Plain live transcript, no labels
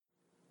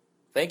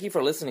Thank you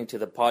for listening to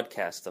the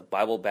podcast of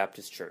Bible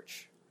Baptist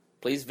Church.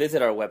 Please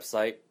visit our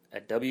website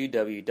at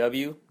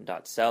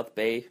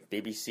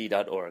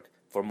www.southbaybbc.org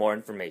for more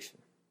information.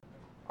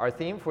 Our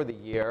theme for the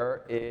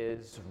year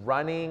is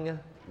running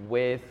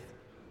with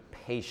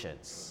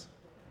patience.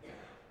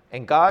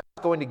 And God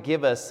is going to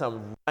give us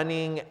some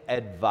running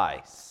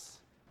advice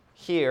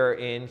here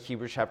in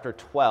Hebrews chapter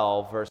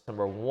 12, verse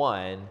number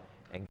 1,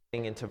 and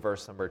getting into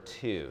verse number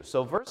 2.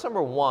 So verse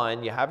number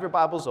 1, you have your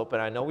Bibles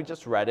open. I know we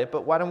just read it,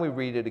 but why don't we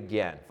read it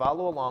again?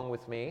 Follow along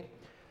with me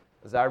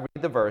as I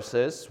read the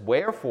verses.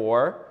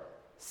 Wherefore,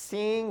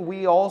 seeing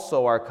we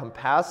also are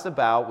compassed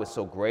about with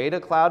so great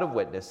a cloud of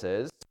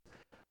witnesses,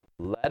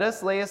 let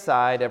us lay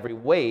aside every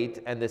weight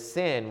and the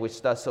sin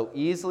which does so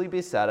easily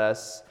beset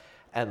us,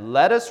 and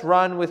let us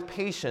run with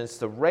patience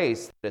the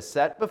race that is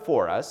set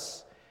before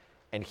us.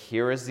 And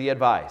here is the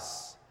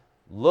advice: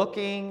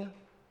 looking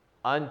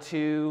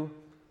unto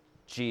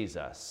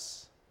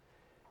Jesus.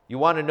 You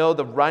want to know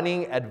the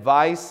running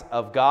advice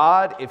of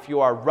God? If you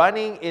are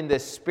running in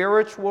this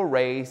spiritual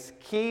race,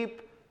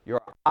 keep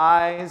your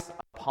eyes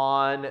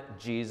upon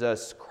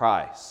Jesus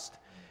Christ.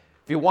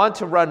 If you want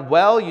to run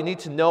well, you need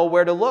to know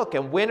where to look.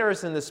 And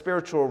winners in the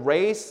spiritual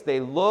race, they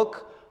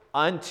look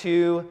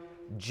unto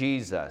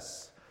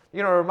Jesus.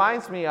 You know, it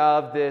reminds me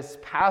of this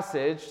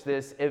passage,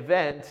 this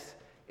event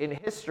in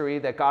history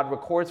that God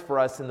records for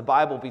us in the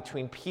Bible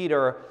between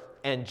Peter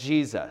and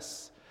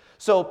Jesus.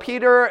 So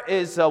Peter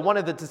is one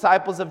of the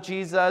disciples of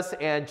Jesus,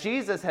 and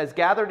Jesus has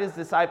gathered his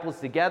disciples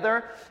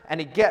together,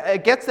 and he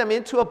gets them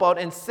into a boat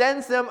and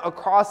sends them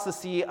across the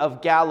Sea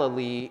of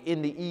Galilee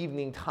in the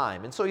evening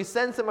time. And so he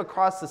sends them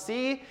across the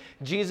sea.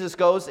 Jesus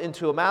goes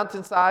into a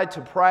mountainside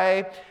to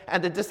pray,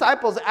 and the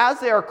disciples,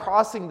 as they are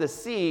crossing the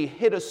sea,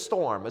 hit a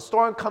storm. A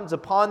storm comes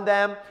upon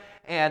them.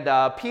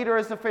 And Peter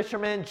is a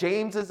fisherman,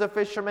 James is a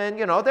fisherman.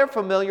 You know, they're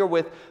familiar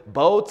with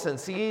boats and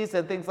seas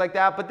and things like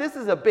that. But this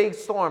is a big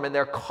storm, and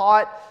they're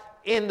caught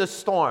in the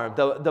storm.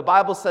 The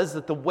Bible says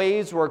that the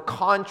waves were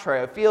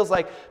contrary. It feels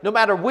like no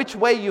matter which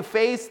way you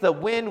face, the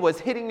wind was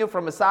hitting you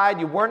from a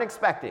side you weren't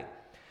expecting.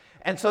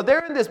 And so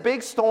they're in this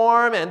big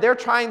storm, and they're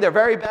trying their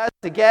very best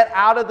to get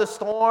out of the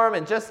storm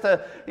and just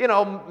to,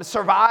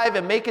 survive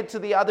and make it to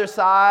the other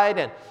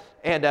side.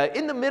 And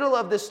in the middle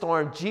of this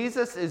storm,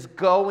 Jesus is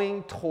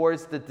going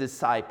towards the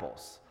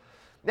disciples.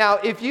 Now,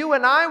 if you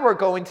and I were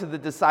going to the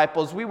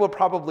disciples, we would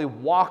probably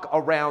walk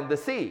around the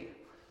sea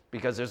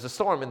because there's a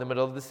storm in the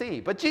middle of the sea.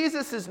 But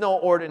Jesus is no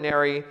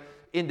ordinary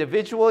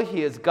individual.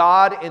 He is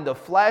God in the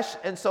flesh.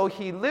 And so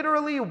he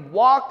literally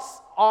walks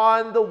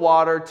on the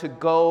water to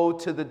go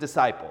to the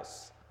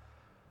disciples.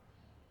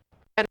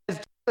 And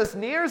as Jesus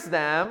nears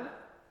them,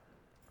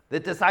 the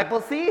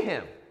disciples see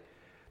him.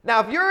 Now,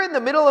 if you're in the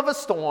middle of a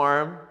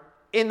storm,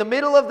 in the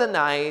middle of the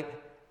night,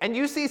 and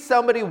you see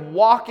somebody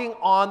walking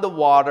on the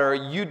water,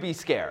 you'd be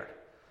scared.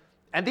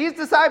 And these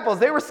disciples,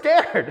 they were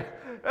scared.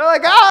 They're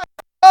like,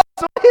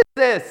 so what is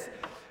this?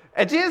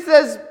 And Jesus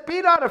says,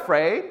 be not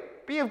afraid,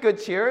 be of good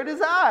cheer, it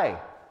is I.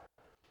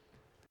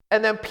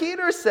 And then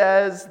Peter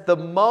says the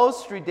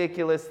most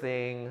ridiculous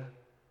thing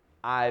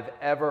I've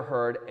ever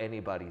heard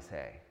anybody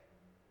say.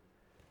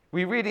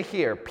 We read it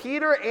here.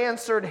 Peter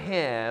answered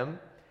him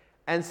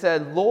and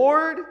said,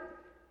 Lord,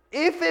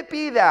 if it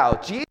be thou,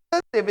 Jesus,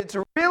 if it's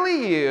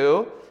really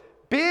you,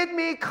 bid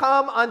me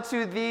come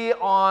unto thee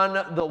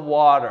on the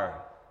water.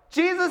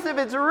 Jesus, if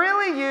it's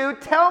really you,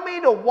 tell me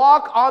to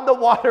walk on the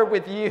water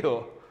with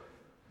you.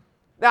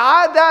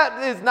 Now,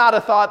 that is not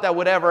a thought that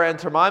would ever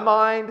enter my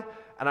mind,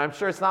 and I'm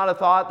sure it's not a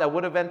thought that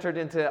would have entered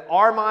into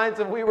our minds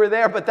if we were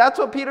there, but that's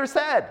what Peter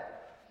said.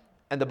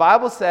 And the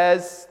Bible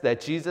says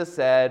that Jesus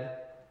said,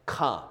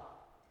 come.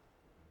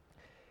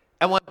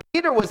 And when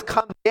Peter was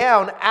come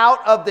down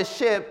out of the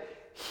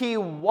ship, he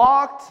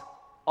walked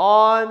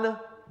on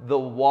the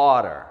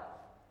water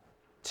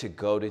to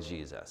go to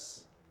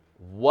Jesus.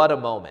 What a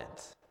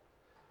moment.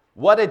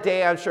 What a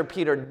day I'm sure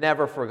Peter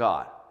never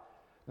forgot.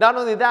 Not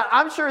only that,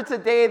 I'm sure it's a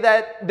day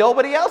that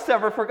nobody else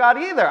ever forgot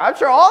either. I'm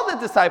sure all the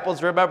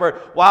disciples remember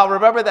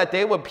that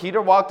day when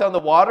Peter walked on the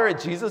water and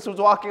Jesus was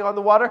walking on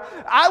the water?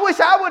 I wish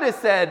I would have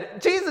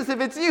said, Jesus, if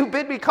it's you,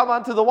 bid me come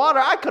onto the water.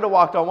 I could have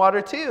walked on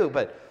water too.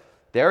 But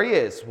there he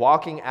is,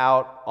 walking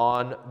out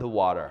on the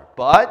water.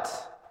 But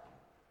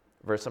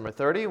verse number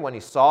 30, when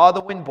he saw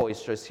the wind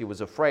boisterous, he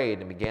was afraid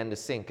and began to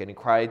sink. And he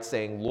cried,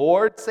 saying,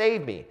 Lord,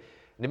 save me.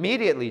 And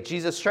immediately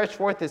Jesus stretched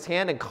forth his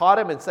hand and caught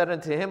him and said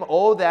unto him,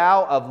 O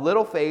thou of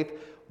little faith,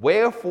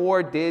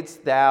 wherefore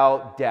didst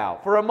thou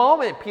doubt? For a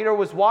moment, Peter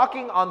was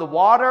walking on the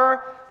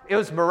water. It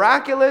was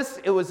miraculous.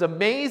 It was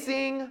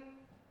amazing.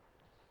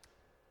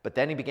 But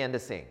then he began to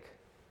sink.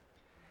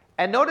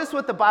 And notice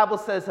what the Bible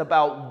says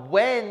about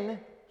when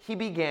he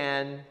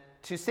began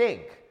to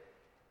sink.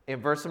 In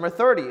verse number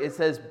 30, it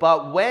says,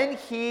 but when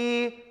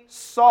he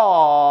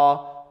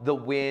saw the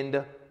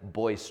wind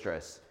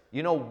boisterous.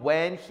 You know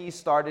when he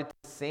started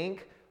to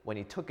sink? When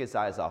he took his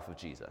eyes off of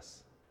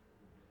Jesus.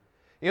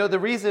 You know, the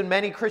reason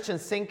many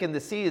Christians sink in the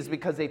sea is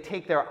because they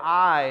take their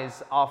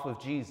eyes off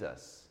of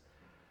Jesus.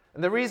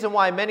 And the reason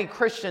why many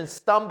Christians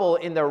stumble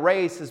in their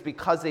race is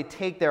because they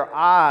take their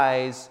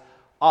eyes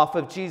off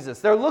of Jesus.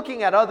 They're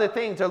looking at other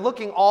things. They're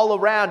looking all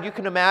around. You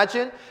can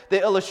imagine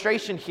the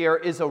illustration here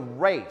is a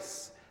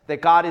race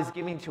that God is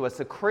giving to us.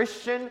 A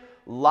Christian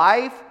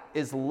life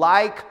is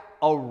like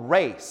a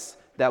race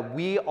that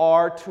we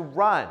are to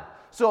run.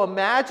 So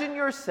imagine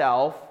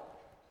yourself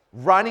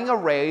running a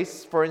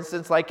race, for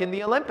instance, like in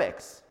the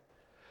Olympics.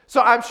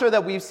 So I'm sure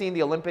that we've seen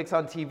the Olympics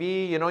on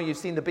TV. You know, you've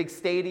seen the big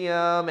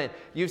stadium, and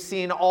you've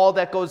seen all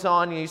that goes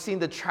on, and you've seen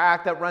the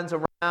track that runs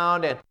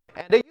around, and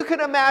you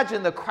can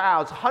imagine the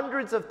crowds,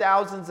 hundreds of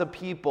thousands of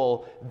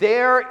people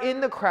there in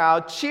the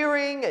crowd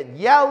cheering and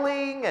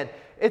yelling, and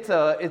it's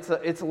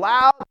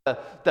loud.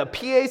 The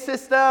PA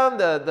system,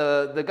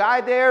 the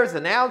guy there is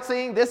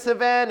announcing this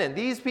event and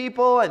these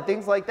people and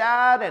things like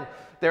that, and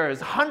there's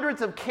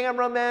hundreds of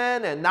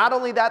cameramen, and not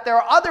only that, there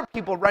are other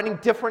people running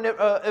different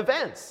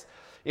events.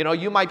 You know,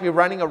 you might be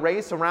running a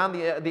race around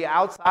the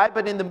outside,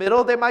 but in the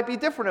middle, there might be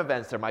different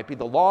events. There might be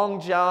the long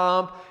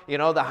jump, you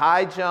know, the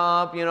high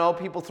jump, you know,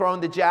 people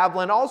throwing the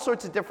javelin, all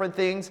sorts of different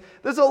things.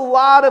 There's a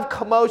lot of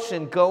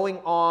commotion going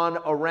on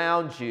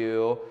around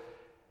you.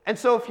 And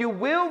so if you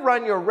will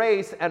run your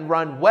race and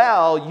run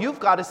well, you've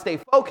got to stay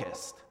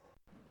focused.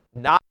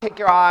 Not take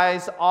your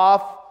eyes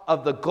off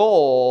of the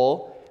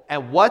goal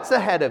and what's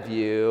ahead of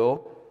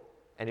you.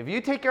 And if you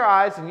take your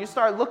eyes and you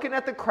start looking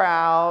at the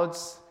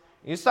crowds,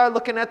 you start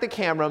looking at the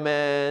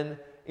cameraman,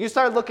 you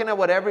start looking at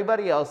what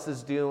everybody else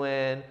is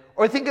doing,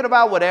 or thinking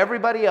about what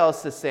everybody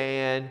else is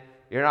saying,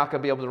 you're not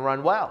going to be able to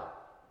run well.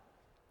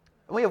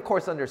 And we, of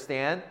course,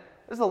 understand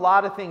there's a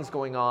lot of things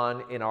going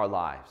on in our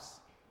lives.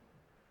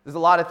 There's a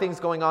lot of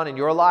things going on in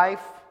your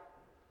life.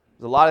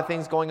 There's a lot of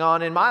things going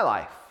on in my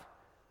life.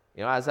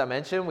 You know, as I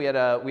mentioned, we had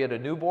a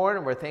newborn,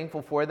 and we're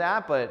thankful for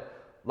that, but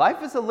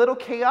life is a little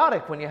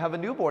chaotic when you have a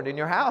newborn in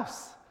your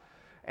house.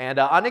 And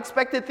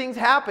unexpected things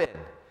happen.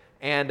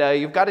 And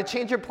you've got to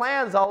change your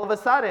plans all of a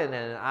sudden.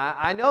 And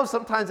I know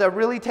sometimes that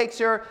really takes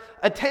your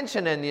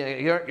attention, and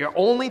you're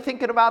only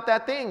thinking about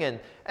that thing. And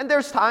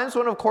there's times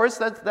when, of course,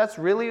 that's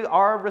really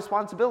our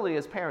responsibility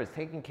as parents,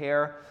 taking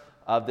care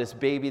of this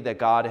baby that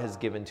God has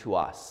given to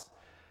us.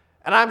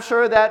 And I'm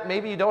sure that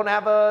maybe you don't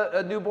have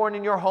a newborn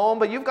in your home,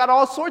 but you've got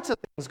all sorts of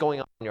things going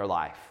on in your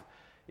life.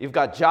 You've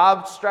got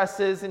job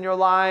stresses in your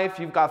life.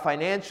 You've got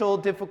financial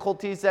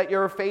difficulties that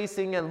you're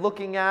facing and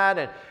looking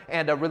at,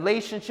 and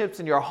relationships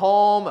in your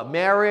home,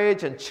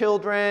 marriage and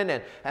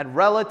children and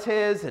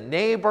relatives and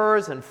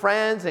neighbors and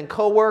friends and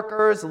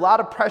coworkers, a lot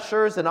of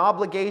pressures and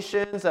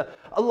obligations,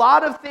 a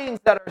lot of things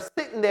that are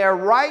sitting there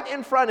right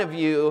in front of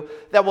you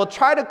that will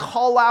try to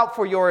call out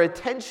for your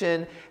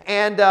attention.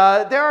 And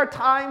there are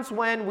times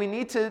when we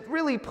need to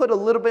really put a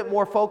little bit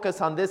more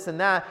focus on this and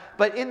that.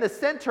 But in the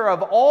center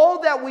of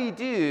all that we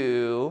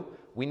do,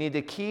 we need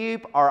to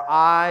keep our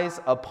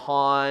eyes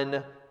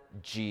upon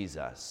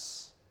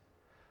Jesus.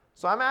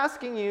 So I'm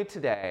asking you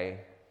today,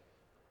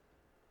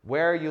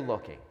 where are you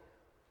looking?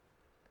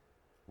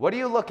 What are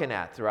you looking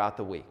at throughout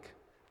the week?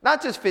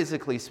 Not just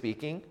physically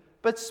speaking,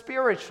 but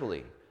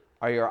spiritually.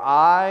 Are your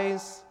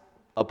eyes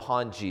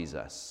upon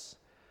Jesus?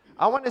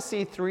 I want to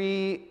see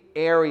three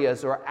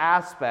areas or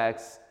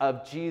aspects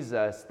of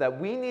Jesus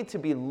that we need to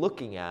be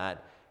looking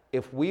at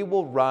if we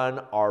will run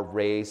our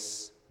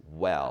race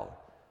well.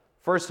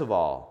 First of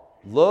all,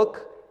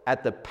 look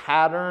at the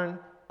pattern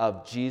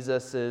of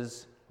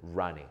Jesus's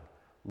running.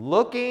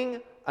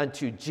 Looking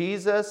unto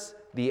Jesus,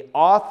 the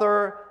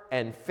author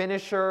and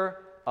finisher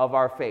of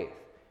our faith.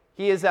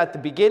 He is at the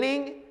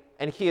beginning,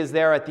 and he is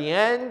there at the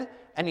end,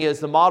 and he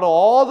is the model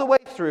all the way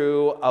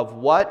through of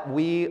what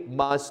we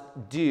must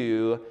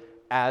do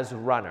as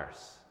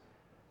runners.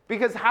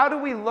 Because how do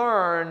we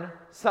learn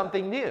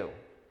something new?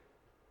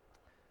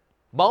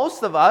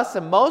 Most of us,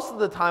 and most of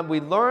the time, we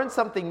learn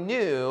something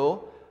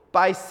new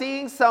by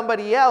seeing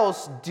somebody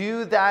else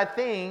do that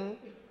thing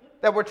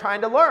that we're trying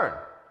to learn.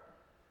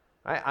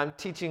 Right? I'm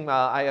teaching,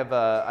 I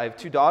have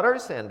two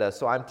daughters, and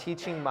so I'm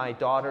teaching my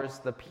daughters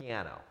the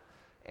piano.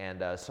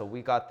 And so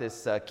we got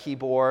this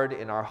keyboard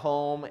in our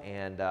home,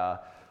 and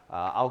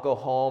I'll go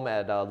home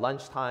at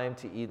lunchtime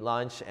to eat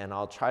lunch, and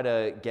I'll try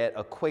to get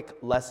a quick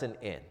lesson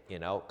in,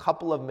 a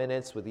couple of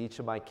minutes with each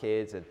of my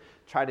kids, and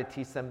try to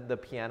teach them the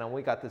piano. And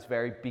we got this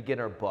very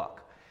beginner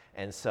book.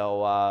 And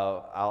so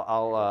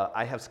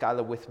I have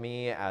Skylar with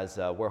me as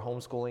we're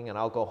homeschooling, and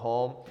I'll go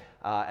home.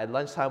 At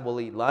lunchtime, we'll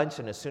eat lunch,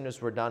 and as soon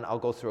as we're done, I'll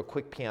go through a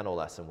quick piano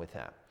lesson with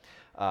him.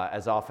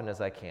 As often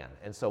as I can.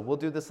 And so we'll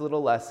do this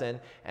little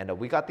lesson, and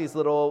we got these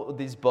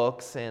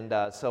books,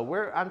 and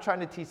so I'm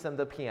trying to teach them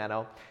the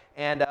piano.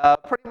 And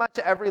pretty much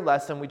every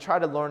lesson, we try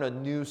to learn a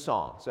new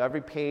song. So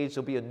every page,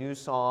 there'll be a new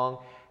song.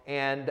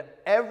 And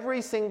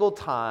every single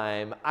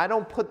time, I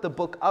don't put the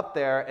book up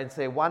there and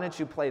say, why don't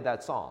you play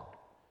that song?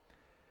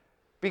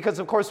 Because,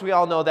 of course, we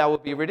all know that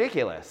would be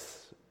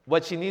ridiculous.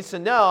 What she needs to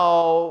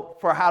know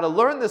for how to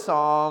learn the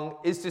song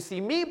is to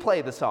see me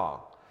play the song.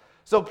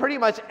 So pretty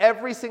much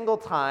every single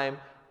time,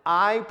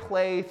 I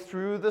play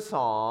through the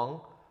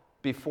song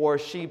before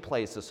she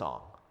plays the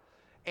song.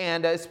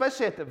 And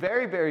especially at the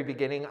very, very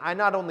beginning, I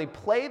not only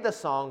play the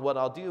song, what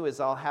I'll do is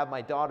I'll have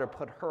my daughter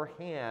put her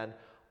hand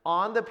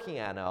on the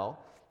piano,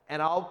 and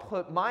I'll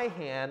put my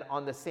hand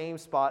on the same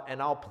spot,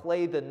 and I'll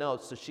play the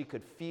notes so she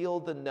could feel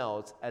the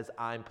notes as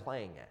I'm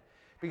playing it.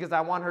 Because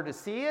I want her to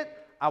see it,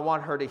 I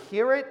want her to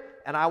hear it,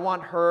 and I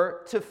want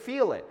her to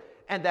feel it.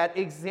 And that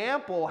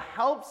example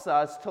helps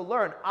us to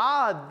learn,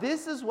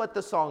 this is what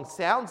the song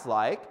sounds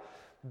like.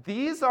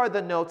 These are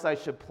the notes I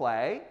should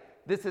play.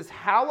 This is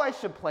how I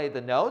should play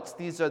the notes.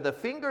 These are the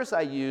fingers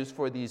I use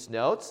for these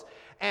notes.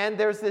 And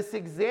there's this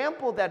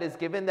example that is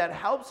given that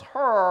helps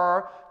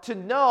her to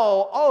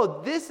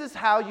know, this is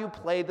how you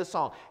play the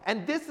song.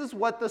 And this is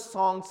what the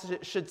song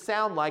should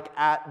sound like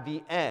at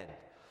the end.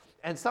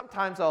 And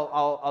sometimes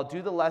I'll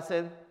do the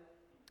lesson,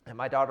 and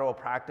my daughter will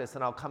practice,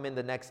 and I'll come in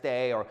the next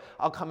day, or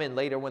I'll come in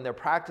later when they're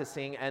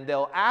practicing, and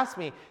they'll ask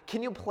me,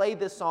 can you play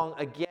this song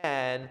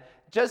again?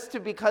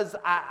 Because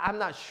I'm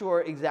not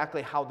sure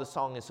exactly how the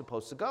song is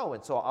supposed to go,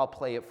 and so I'll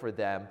play it for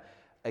them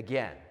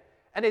again.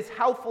 And it's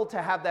helpful to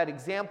have that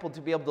example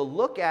to be able to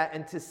look at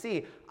and to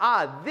see,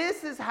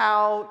 this is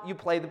how you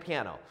play the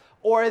piano,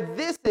 or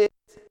this is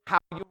how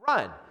you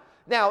run.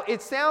 Now,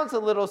 it sounds a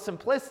little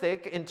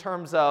simplistic in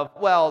terms of,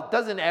 well,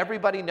 doesn't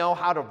everybody know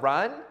how to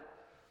run?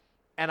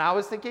 And I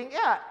was thinking,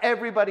 yeah,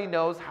 everybody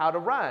knows how to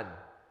run.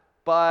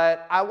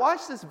 But I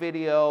watched this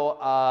video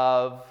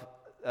of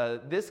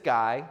this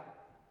guy,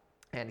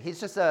 and he's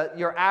just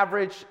your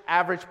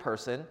average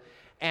person,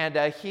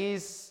 and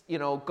he's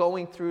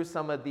going through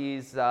some of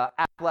these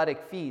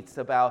athletic feats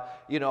about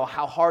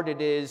how hard it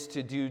is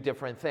to do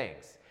different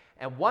things.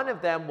 And one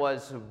of them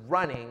was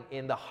running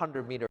in the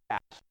 100-meter dash.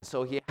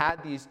 So he had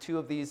two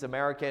of these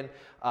American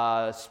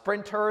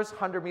sprinters,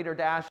 100-meter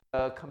dash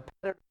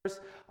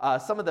competitors,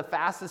 some of the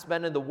fastest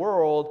men in the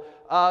world,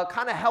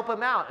 kind of help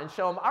him out and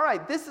show him, all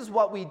right, this is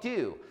what we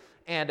do.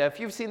 And if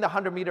you've seen the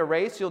 100-meter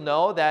race, you'll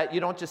know that you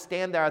don't just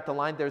stand there at the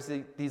line. There's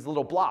these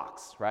little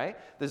blocks, right?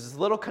 There's this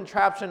little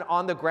contraption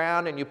on the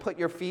ground, and you put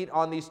your feet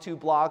on these 2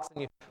 blocks,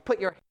 and you put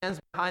your hands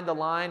behind the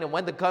line, and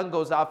when the gun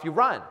goes off, you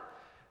run.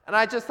 And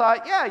I just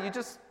thought, yeah, you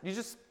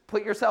just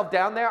put yourself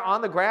down there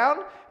on the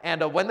ground,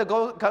 and when the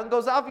gun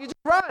goes off, you just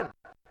run.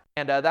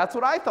 And that's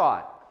what I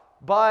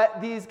thought.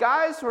 But these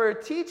guys were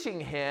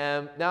teaching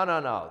him,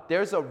 no.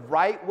 There's a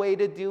right way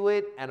to do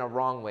it and a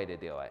wrong way to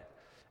do it.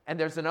 And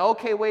there's an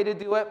okay way to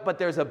do it, but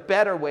there's a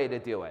better way to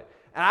do it.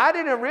 And I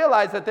didn't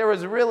realize that there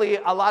was really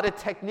a lot of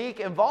technique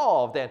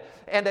involved,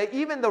 and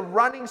even the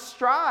running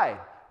stride.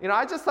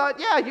 I just thought,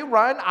 yeah, you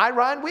run, I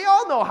run, we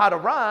all know how to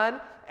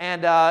run.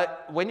 And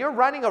when you're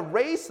running a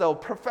race, though,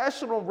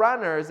 professional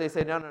runners, they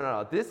say,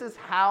 no, this is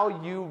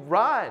how you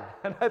run.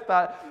 And I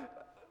thought,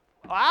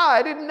 wow,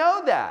 I didn't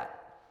know that.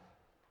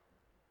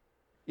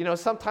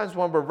 Sometimes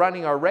when we're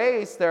running our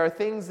race, there are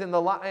things in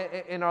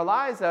our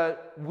lives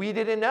that we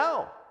didn't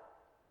know.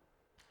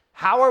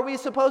 How are we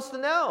supposed to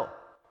know?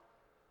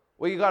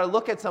 Well, you got to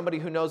look at somebody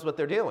who knows what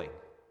they're doing.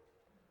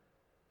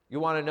 You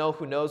want to know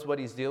who knows what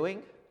he's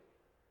doing?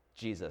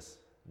 Jesus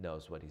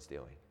knows what he's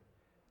doing.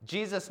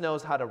 Jesus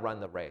knows how to run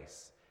the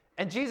race.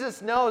 And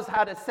Jesus knows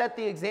how to set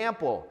the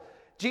example.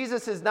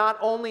 Jesus is not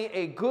only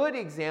a good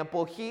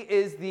example, he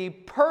is the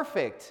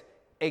perfect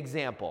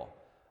example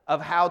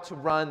of how to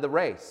run the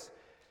race.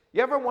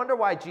 You ever wonder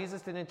why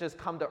Jesus didn't just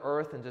come to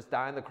earth and just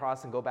die on the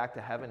cross and go back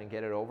to heaven and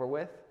get it over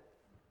with?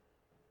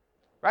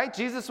 Right?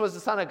 Jesus was the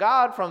Son of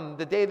God from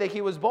the day that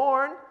he was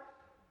born.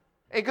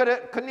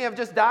 Couldn't he have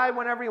just died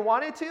whenever he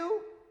wanted to?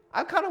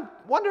 I've kind of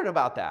wondered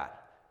about that.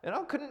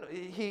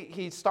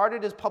 He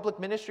started his public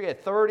ministry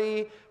at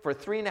 30 for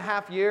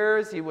 3.5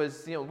 years. He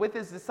was, with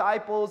his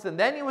disciples, and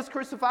then he was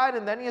crucified,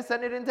 and then he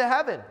ascended into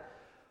heaven.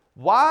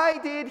 Why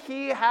did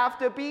he have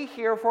to be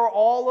here for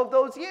all of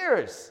those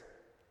years?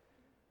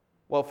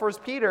 Well, 1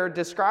 Peter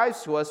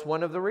describes to us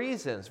one of the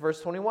reasons. Verse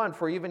 21,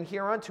 for even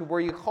hereunto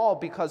were you called,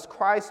 because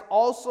Christ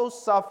also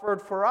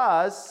suffered for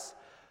us,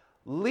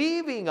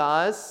 leaving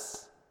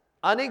us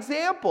an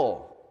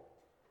example,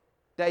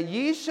 that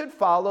ye should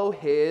follow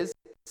his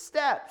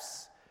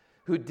steps,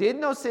 who did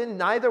no sin,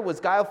 neither was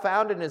guile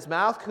found in his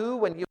mouth, who,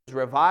 when he was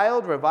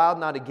reviled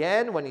not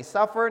again. When he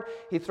suffered,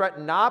 he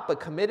threatened not, but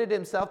committed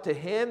himself to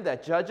him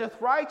that judgeth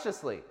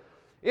righteously.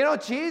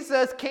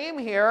 Jesus came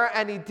here,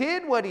 and he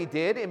did what he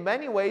did in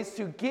many ways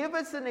to give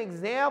us an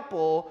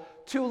example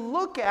to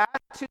look at,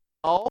 to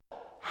know,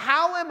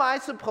 how am I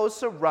supposed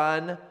to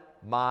run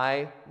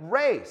my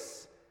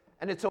race?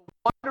 And it's a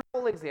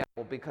wonderful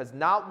example, because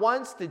not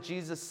once did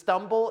Jesus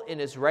stumble in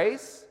his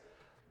race.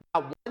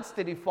 Not once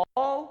did he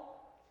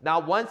fall.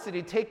 Not once did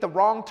he take the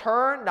wrong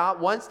turn. Not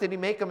once did he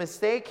make a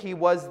mistake. He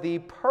was the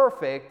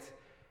perfect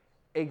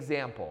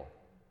example.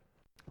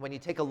 When you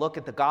take a look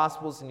at the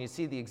Gospels and you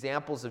see the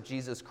examples of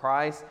Jesus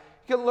Christ,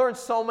 you can learn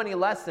so many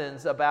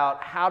lessons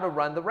about how to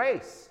run the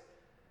race.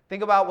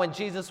 Think about when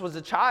Jesus was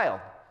a child.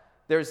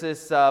 There's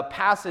this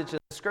passage in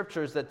the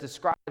Scriptures that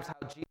describes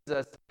how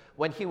Jesus,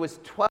 when he was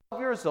 12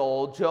 years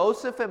old,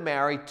 Joseph and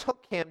Mary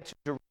took him to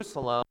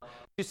Jerusalem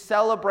to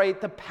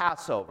celebrate the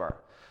Passover.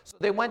 So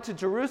they went to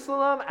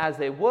Jerusalem as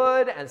they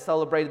would and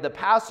celebrated the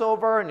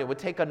Passover, and it would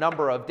take a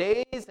number of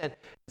days. And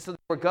so they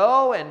would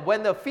go, and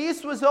when the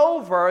feast was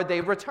over,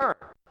 they returned.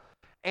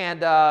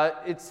 And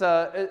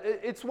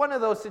it's one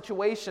of those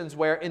situations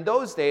where in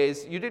those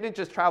days, you didn't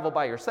just travel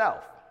by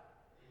yourself.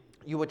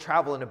 You would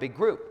travel in a big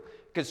group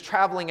because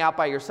traveling out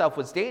by yourself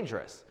was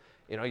dangerous.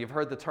 You know, you've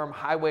heard the term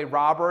highway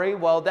robbery.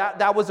 Well,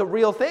 that was a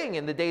real thing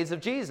in the days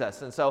of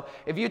Jesus. And so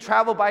if you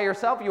travel by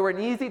yourself, you were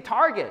an easy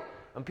target,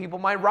 and people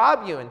might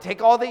rob you and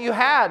take all that you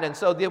had. And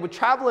so they would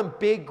travel in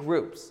big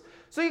groups.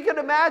 So you can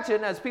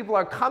imagine as people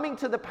are coming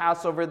to the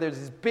Passover, there's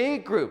these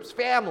big groups,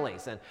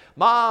 families and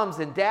moms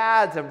and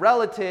dads and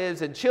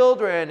relatives and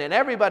children and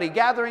everybody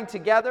gathering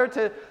together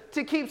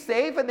to keep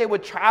safe. And they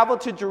would travel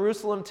to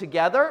Jerusalem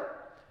together.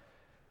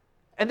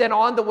 And then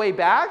on the way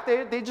back,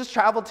 they just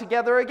traveled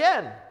together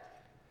again.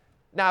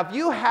 Now, if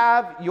you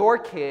have your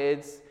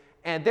kids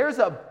and there's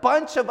a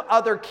bunch of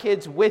other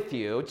kids with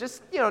you,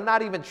 just,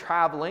 not even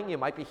traveling, you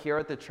might be here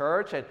at the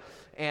church,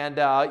 and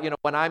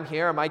when I'm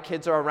here and my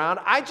kids are around,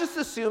 I just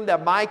assume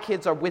that my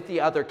kids are with the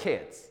other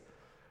kids,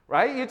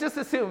 right? You just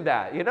assume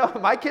that,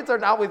 my kids are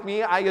not with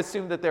me, I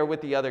assume that they're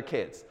with the other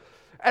kids.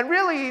 And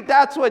really,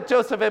 that's what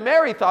Joseph and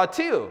Mary thought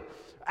too.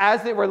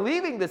 As they were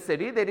leaving the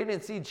city, they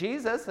didn't see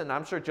Jesus, and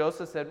I'm sure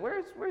Joseph said,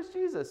 where's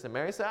Jesus? And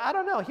Mary said, I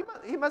don't know,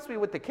 he must be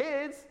with the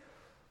kids.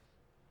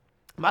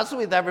 Must be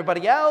with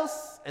everybody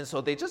else. And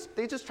so they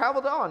just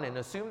traveled on and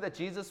assumed that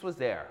Jesus was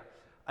there.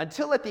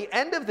 Until at the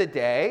end of the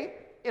day,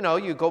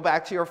 you go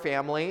back to your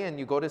family and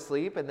you go to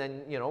sleep, and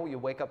then, you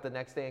wake up the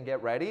next day and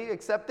get ready,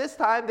 except this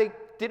time they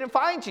didn't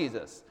find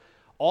Jesus.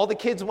 All the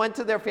kids went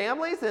to their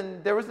families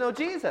and there was no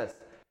Jesus.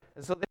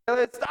 And so they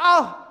realized,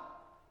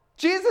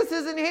 Jesus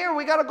isn't here.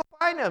 We got to go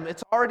find him.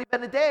 It's already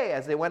been a day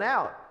as they went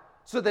out.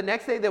 So the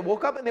next day they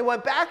woke up and they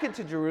went back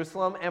into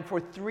Jerusalem, and for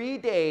 3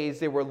 days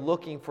they were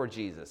looking for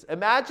Jesus.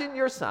 Imagine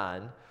your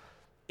son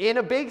in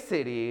a big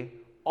city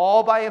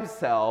all by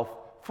himself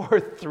for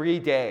 3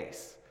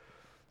 days.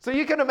 So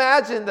you can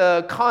imagine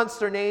the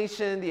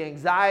consternation, the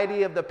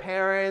anxiety of the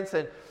parents,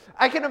 and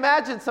I can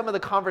imagine some of the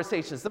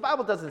conversations. The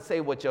Bible doesn't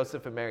say what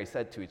Joseph and Mary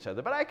said to each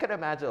other, but I can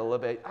imagine a little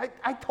bit.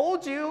 I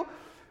told you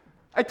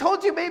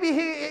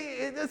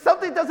maybe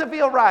something doesn't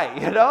feel right,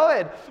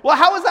 And, well,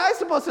 how was I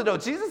supposed to know?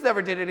 Jesus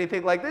never did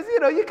anything like this.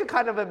 You could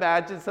kind of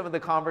imagine some of the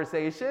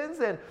conversations.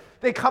 And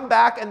they come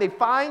back and they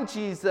find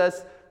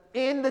Jesus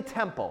in the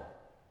temple.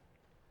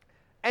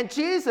 And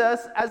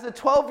Jesus, as a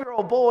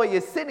 12-year-old boy,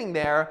 is sitting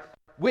there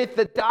with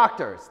the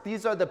doctors.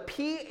 These are the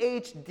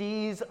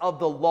PhDs of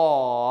the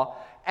law.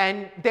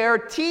 And they're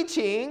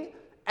teaching,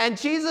 and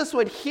Jesus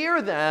would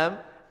hear them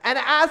and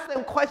ask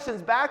them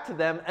questions back to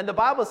them, and the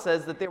Bible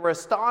says that they were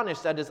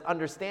astonished at his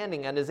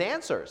understanding and his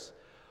answers.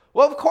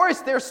 Well, of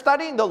course, they're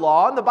studying the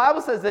law, and the Bible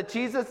says that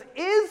Jesus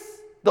is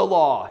the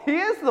law. He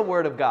is the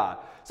Word of God.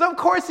 So, of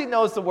course, he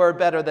knows the Word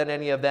better than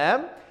any of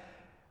them.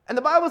 And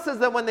the Bible says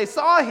that when they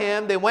saw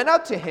him, they went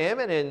up to him,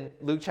 and in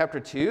Luke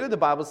chapter 2, the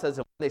Bible says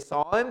that when they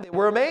saw him, they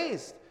were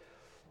amazed.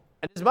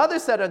 And his mother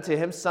said unto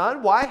him,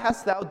 Son, why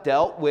hast thou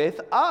dealt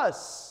with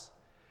us?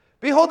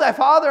 Behold, thy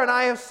father and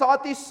I have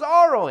sought thee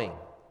sorrowing.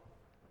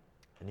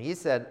 And he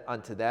said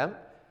unto them,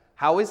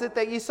 How is it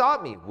that ye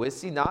sought me?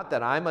 Wist ye not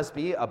that I must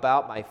be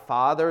about my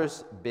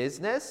Father's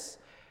business?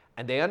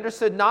 And they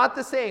understood not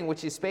the saying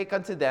which he spake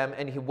unto them.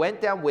 And he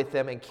went down with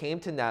them and came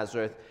to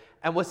Nazareth,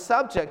 and was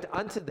subject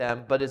unto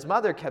them. But his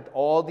mother kept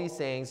all these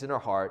sayings in her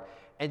heart.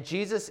 And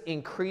Jesus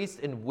increased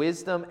in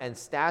wisdom and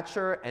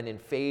stature and in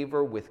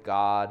favor with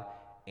God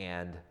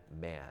and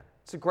man.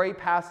 It's a great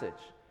passage.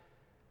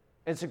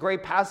 It's a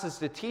great passage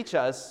to teach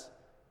us,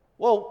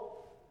 well,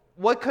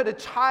 what could a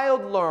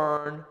child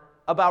learn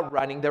about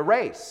running the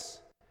race?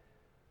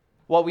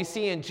 What we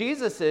see in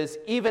Jesus is,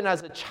 even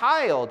as a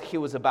child, he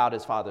was about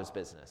his Father's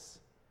business.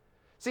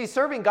 See,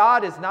 serving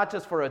God is not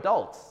just for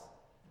adults.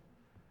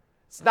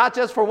 It's not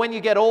just for when you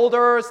get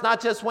older. It's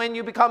not just when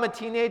you become a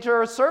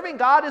teenager. Serving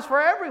God is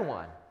for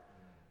everyone.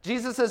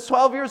 Jesus, as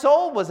 12 years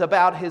old, was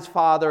about his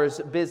Father's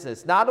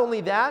business. Not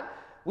only that,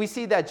 we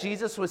see that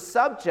Jesus was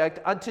subject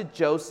unto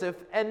Joseph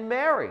and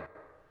Mary.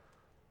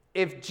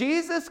 If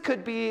Jesus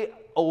could be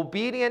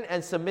obedient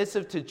and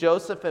submissive to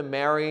Joseph and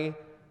Mary,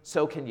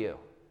 so can you.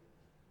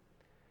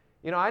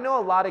 I know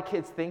a lot of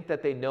kids think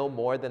that they know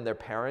more than their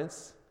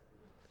parents,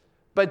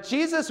 but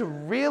Jesus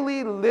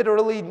really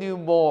literally knew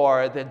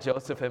more than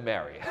Joseph and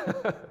Mary.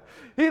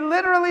 He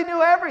literally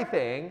knew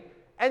everything,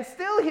 and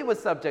still he was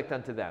subject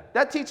unto them.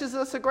 That teaches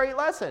us a great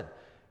lesson.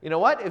 You know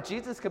what? If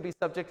Jesus could be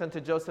subject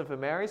unto Joseph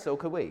and Mary, so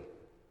could we.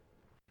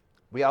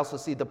 We also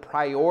see the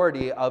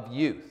priority of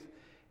youth.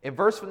 In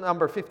verse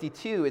number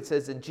 52, it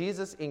says, And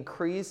Jesus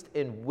increased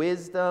in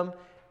wisdom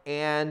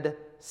and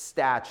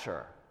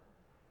stature.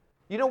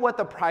 You know what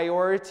the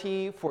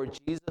priority for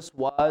Jesus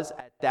was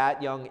at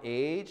that young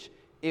age?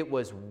 It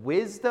was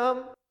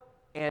wisdom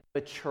and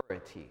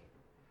maturity.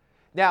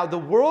 Now, the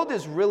world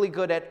is really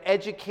good at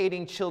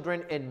educating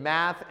children in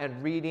math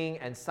and reading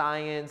and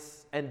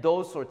science and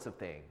those sorts of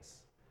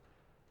things.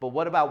 But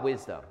what about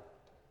wisdom?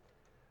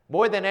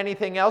 More than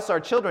anything else,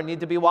 our children need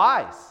to be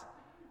wise.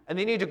 And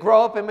they need to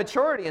grow up in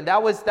maturity, and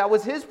that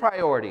was his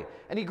priority.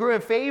 And he grew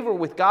in favor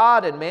with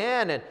God and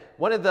man. And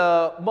one of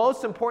the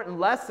most important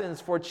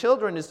lessons for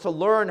children is to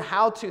learn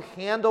how to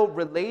handle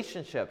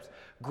relationships.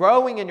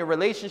 Growing in your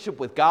relationship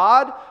with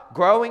God,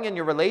 growing in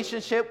your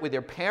relationship with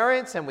your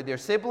parents and with your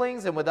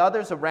siblings and with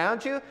others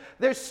around you.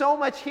 There's so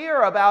much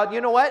here about,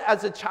 you know what,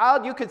 as a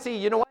child you could see,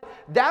 you know what,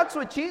 that's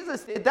what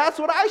Jesus did, that's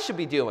what I should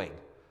be doing.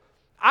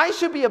 I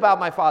should be about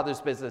my Father's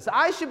business.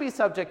 I should be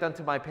subject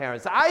unto my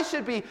parents. I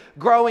should be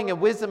growing in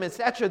wisdom and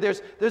stature.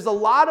 There's a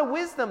lot of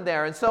wisdom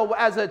there. And so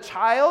as a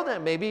child,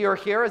 and maybe you're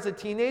here as a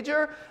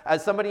teenager,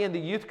 as somebody in the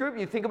youth group,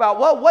 you think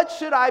about, well, what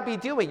should I be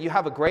doing? You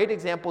have a great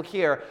example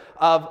here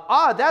of,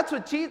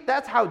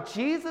 that's how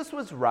Jesus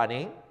was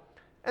running,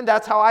 and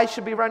that's how I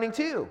should be running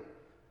too.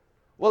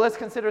 Well, let's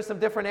consider some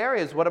different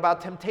areas. What about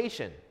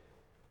temptation?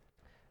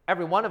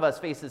 Every one of us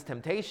faces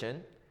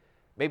temptation.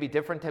 Maybe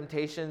different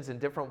temptations in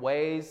different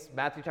ways.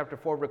 Matthew chapter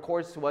 4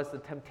 records to us the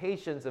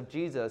temptations of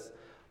Jesus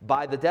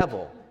by the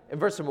devil. In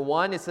verse number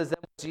 1, it says that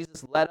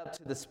Jesus led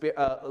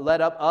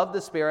up of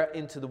the Spirit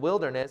into the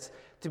wilderness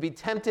to be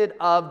tempted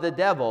of the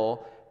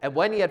devil. And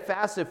when he had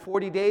fasted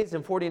 40 days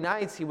and 40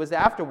 nights, he was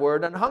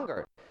afterward an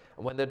hungered.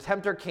 And when the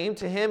tempter came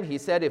to him, he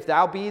said, "If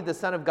thou be the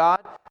Son of God,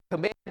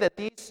 command that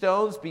these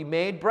stones be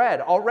made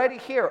bread." Already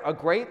here, a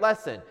great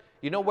lesson.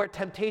 You know where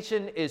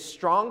temptation is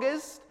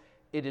strongest?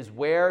 It is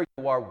where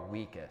you are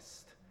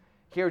weakest.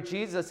 Here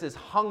Jesus is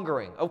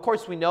hungering. Of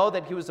course, we know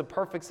that he was a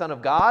perfect Son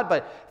of God,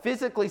 but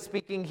physically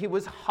speaking, he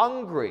was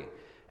hungry.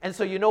 And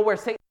so you know where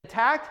Satan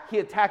attacked? He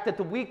attacked at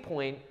the weak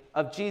point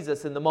of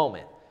Jesus in the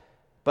moment.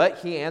 But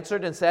he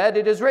answered and said,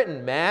 "It is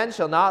written, man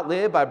shall not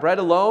live by bread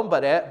alone,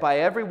 but by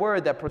every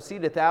word that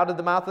proceedeth out of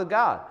the mouth of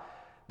God."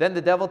 Then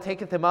the devil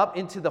taketh him up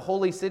into the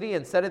holy city,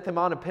 and setteth him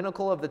on a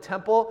pinnacle of the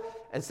temple,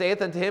 and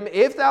saith unto him,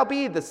 "If thou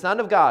be the Son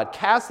of God,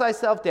 cast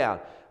thyself down.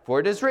 For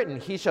it is written,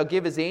 he shall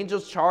give his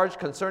angels charge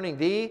concerning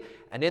thee,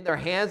 and in their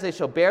hands they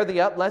shall bear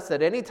thee up, lest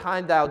at any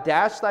time thou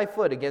dash thy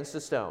foot against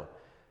a stone."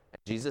 And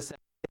Jesus said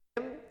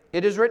to him,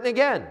 "It is written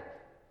again,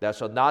 thou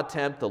shalt not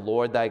tempt the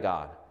Lord thy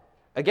God."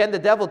 Again the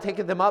devil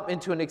taketh him up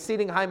into an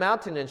exceeding high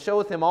mountain, and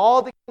showeth him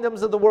all the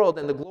kingdoms of the world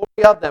and the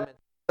glory of them, and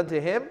saith unto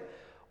him,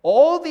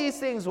 "All these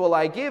things will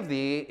I give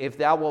thee, if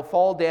thou wilt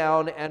fall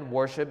down and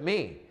worship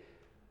me."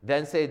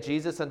 Then said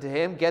Jesus unto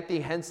him, "Get thee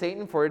hence,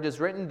 Satan, for it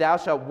is written, thou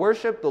shalt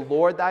worship the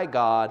Lord thy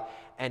God,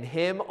 and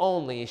him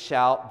only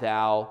shalt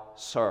thou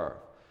serve."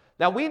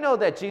 Now we know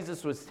that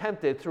Jesus was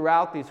tempted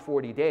throughout these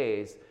 40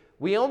 days.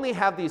 We only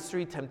have these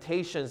 3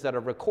 temptations that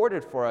are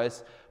recorded for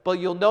us, but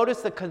you'll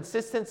notice the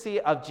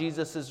consistency of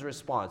Jesus'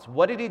 response.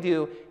 What did he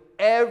do?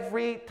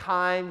 Every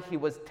time he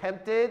was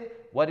tempted,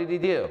 what did he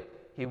do?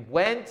 He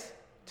went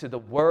to the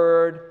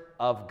Word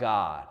of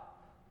God.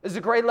 There's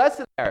a great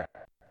lesson there.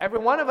 Every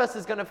one of us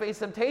is going to face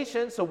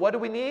temptation, so what do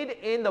we need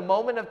in the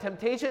moment of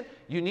temptation?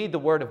 You need the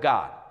Word of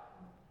God.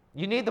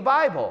 You need the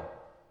Bible.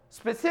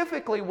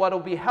 Specifically, what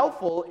will be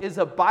helpful is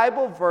a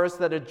Bible verse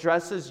that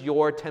addresses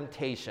your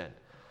temptation.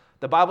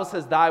 The Bible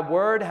says, "Thy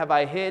word have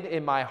I hid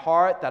in my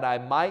heart, that I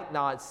might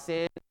not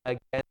sin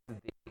against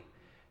thee."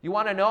 You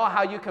want to know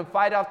how you can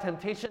fight off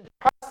temptation?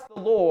 Trust the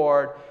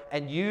Lord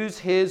and use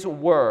his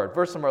word.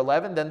 Verse number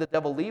 11, "Then the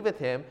devil leaveth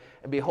him,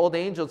 and behold,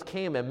 angels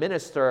came and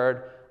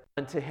ministered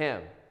unto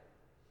him."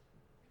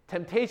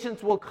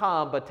 Temptations will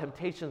come, but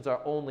temptations are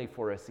only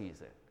for a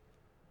season.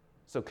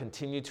 So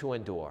continue to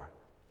endure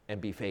and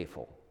be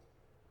faithful.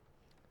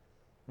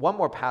 One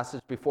more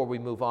passage before we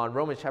move on.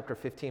 Romans chapter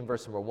 15,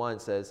 verse number 1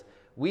 says,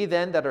 "We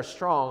then that are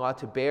strong ought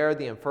to bear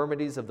the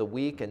infirmities of the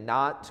weak, and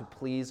not to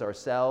please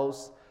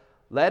ourselves.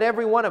 Let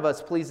every one of us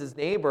please his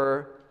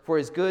neighbor for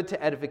his good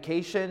to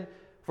edification.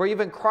 For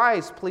even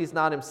Christ pleased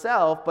not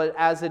himself, but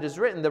as it is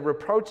written, the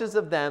reproaches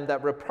of them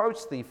that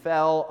reproached thee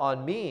fell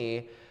on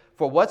me.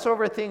 For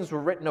whatsoever things were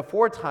written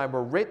aforetime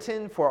were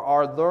written for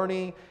our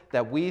learning,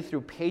 that we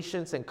through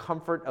patience and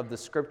comfort of the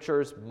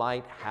Scriptures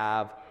might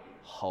have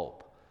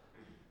hope."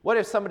 What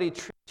if somebody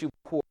treats you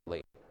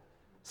poorly?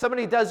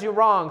 Somebody does you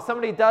wrong.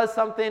 Somebody does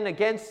something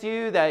against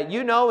you that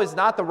you know is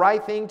not the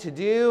right thing to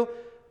do.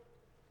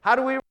 How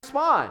do we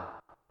respond?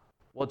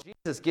 Well,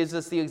 Jesus gives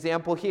us the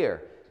example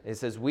here. He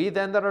says, "We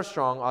then that are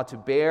strong ought to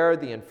bear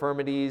the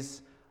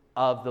infirmities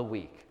of the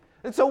weak."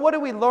 And so what do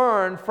we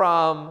learn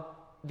from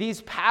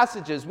these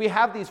passages? We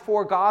have these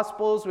 4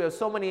 Gospels. We have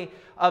so many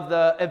of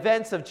the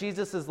events of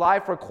Jesus'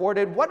 life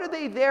recorded. What are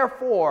they there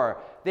for?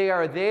 They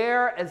are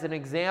there as an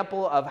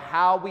example of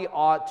how we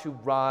ought to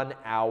run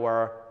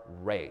our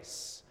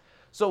race.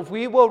 So if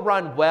we will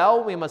run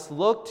well, we must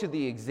look to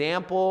the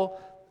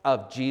example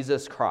of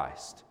Jesus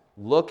Christ,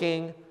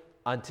 looking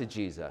unto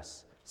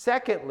Jesus.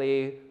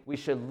 Secondly, we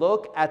should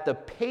look at the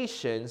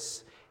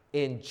patience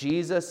in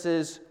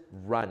Jesus'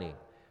 running.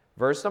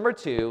 Verse number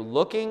 2,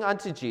 "Looking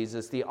unto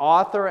Jesus, the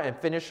author and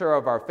finisher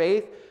of our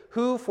faith,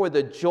 who for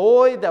the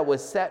joy that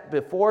was set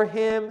before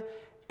him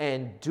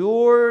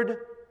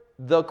endured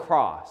the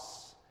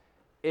cross."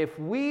 If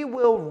we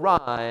will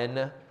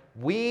run,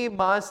 we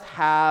must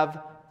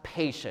have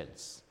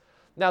patience.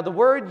 Now, the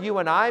word you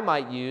and I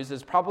might use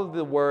is probably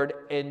the word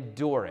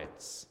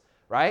endurance,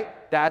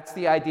 right? That's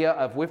the idea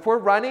of if we're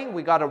running,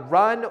 we got to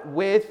run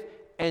with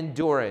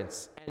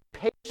endurance. And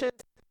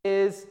patience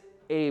is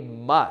a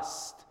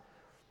must.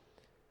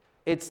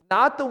 It's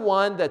not the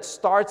one that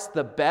starts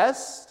the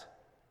best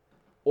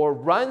or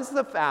runs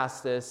the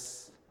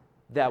fastest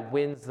that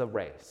wins the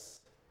race.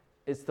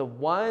 It's the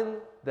one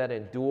that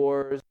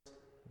endures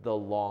the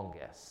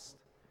longest.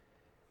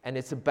 And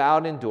it's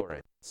about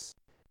endurance.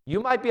 You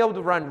might be able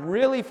to run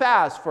really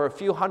fast for a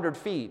few hundred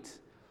feet,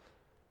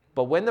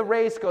 but when the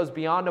race goes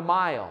beyond a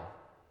mile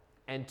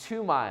and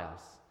 2 miles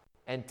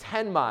and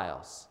 10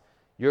 miles,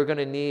 you're going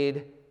to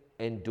need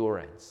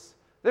endurance.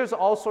 There's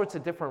all sorts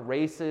of different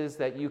races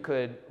that you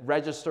could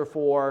register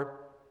for.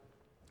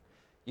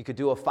 You could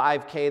do a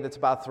 5K that's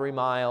about 3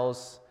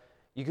 miles.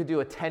 You could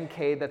do a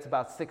 10K that's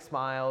about 6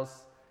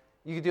 miles.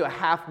 You could do a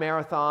half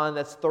marathon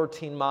that's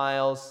 13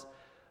 miles.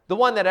 The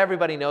one that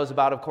everybody knows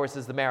about, of course,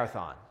 is the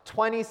marathon.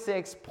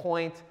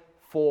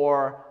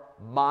 26.4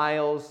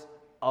 miles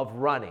of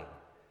running.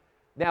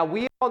 Now,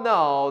 we all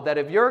know that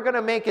if you're going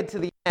to make it to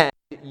the end,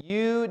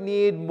 you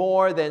need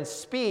more than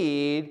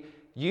speed.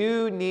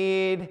 You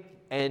need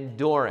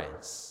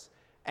endurance.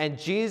 And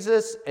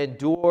Jesus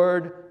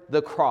endured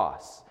the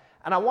cross.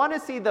 And I want to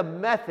see the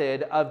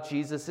method of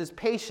Jesus'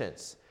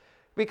 patience.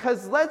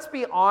 Because let's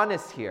be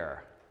honest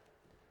here.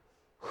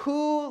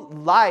 Who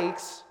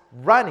likes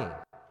running?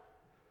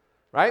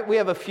 Right? We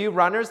have a few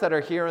runners that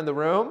are here in the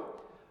room,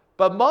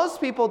 but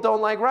most people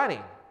don't like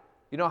running.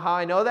 You know how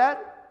I know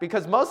that?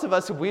 Because most of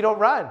us, we don't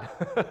run.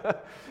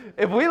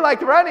 If we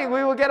liked running,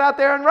 we would get out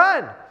there and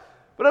run.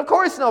 But of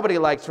course nobody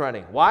likes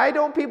running. Why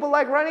don't people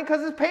like running?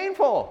 Because it's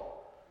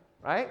painful,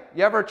 right?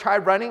 You ever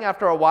tried running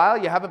after a while?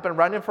 You haven't been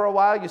running for a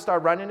while, you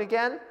start running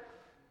again?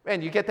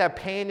 And you get that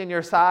pain in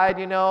your side,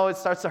 you know, it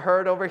starts to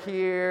hurt over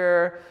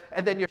here,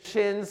 and then your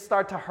shins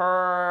start to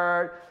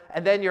hurt,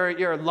 and then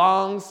your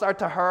lungs start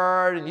to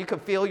hurt, and you can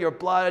feel your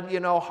blood, you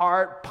know,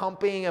 heart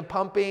pumping,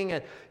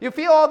 and you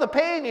feel all the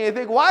pain, and you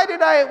think, why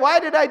did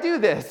I do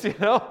this, you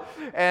know?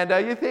 And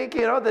you think,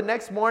 you know, the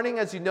next morning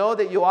as you know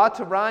that you ought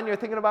to run, you're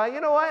thinking about, you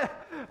know what,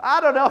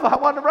 I don't know if I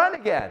want to run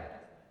again.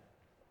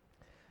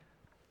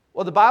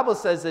 Well, the Bible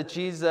says that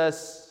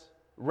Jesus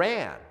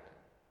ran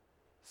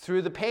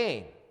through the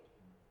pain,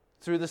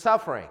 through the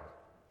suffering.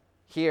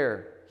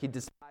 Here, he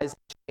despised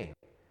the shame.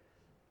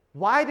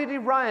 Why did he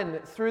run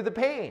through the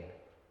pain?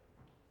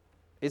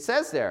 It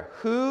says there,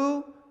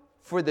 who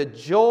for the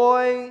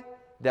joy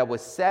that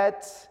was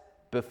set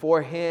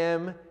before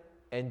him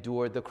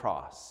endured the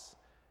cross.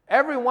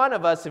 Every one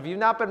of us, if you've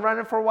not been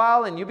running for a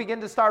while and you begin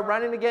to start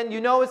running again,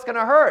 you know it's going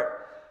to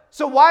hurt.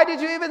 So why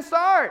did you even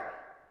start?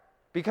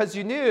 Because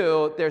you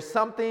knew there's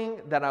something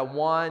that I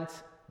want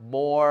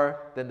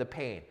more than the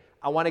pain.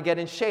 I want to get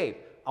in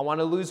shape. I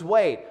want to lose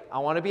weight. I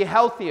want to be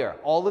healthier.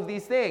 All of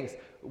these things.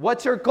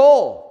 What's your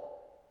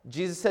goal?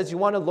 Jesus says you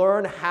want to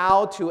learn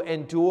how to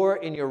endure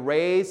in your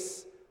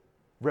race.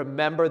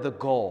 Remember the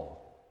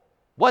goal.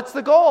 What's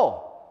the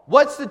goal?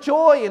 What's the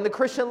joy in the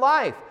Christian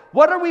life?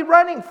 What are we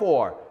running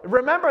for?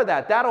 Remember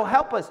that. That'll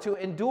help us to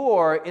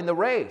endure in the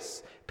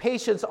race.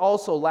 Patience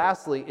also,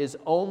 lastly, is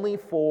only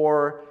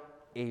for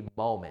a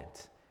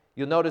moment.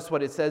 You'll notice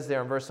what it says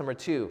there in verse number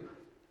 2.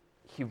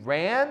 He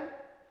ran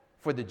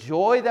for the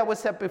joy that was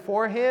set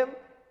before him,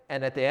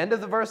 and at the end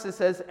of the verse it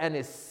says, and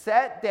is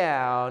set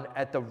down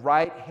at the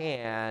right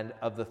hand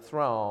of the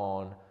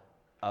throne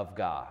of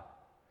God.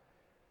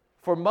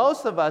 For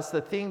most of us,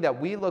 the thing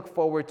that we look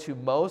forward to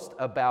most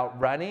about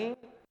running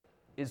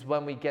is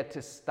when we get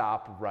to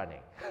stop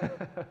running.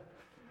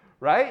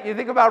 Right? You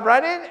think about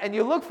running, and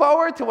you look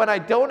forward to when I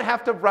don't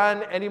have to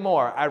run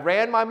anymore. I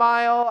ran my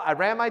mile, I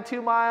ran my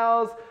 2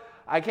 miles,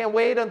 I can't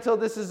wait until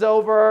this is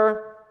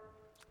over.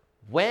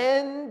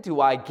 When do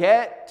I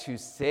get to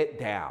sit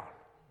down?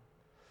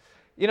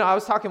 You know, I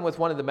was talking with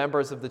one of the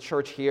members of the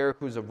church here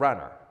who's a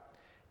runner.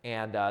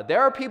 And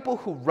there are people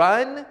who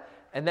run,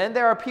 and then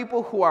there are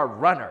people who are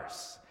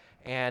runners.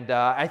 And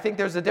I think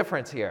there's a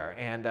difference here.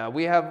 And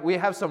we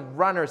have some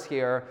runners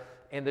here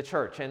in the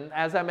church. And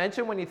as I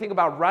mentioned, when you think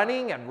about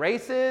running and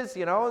races,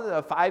 you know,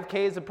 the 5K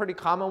is a pretty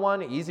common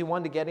one, an easy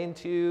one to get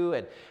into,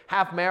 and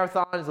half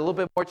marathon is a little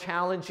bit more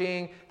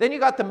challenging. Then you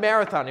got the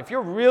marathon. If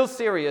you're real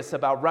serious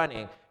about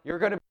running, you're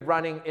going to be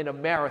running in a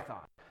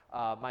marathon.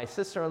 My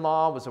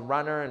sister-in-law was a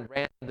runner and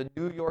ran the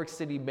New York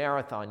City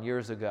Marathon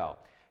years ago.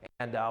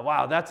 And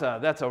wow,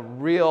 that's a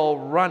real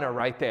runner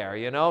right there,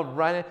 you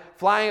know,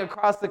 flying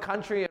across the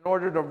country in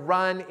order to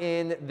run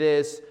in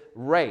this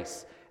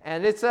race.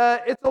 And it's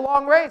a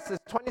long race. It's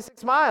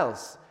 26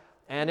 miles.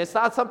 And it's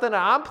not something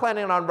that I'm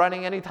planning on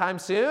running anytime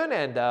soon.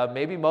 And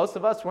maybe most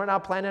of us, we're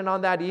not planning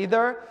on that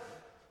either.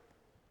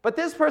 But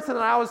this person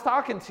that I was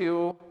talking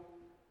to,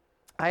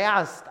 I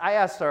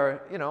asked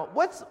her, you know,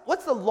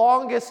 what's the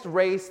longest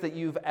race that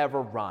you've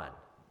ever run?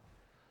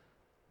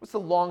 What's the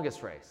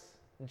longest race?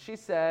 And she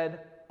said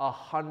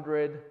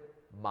 100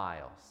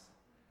 miles.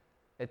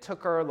 It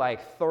took her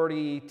like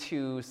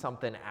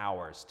 32-something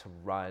hours to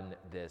run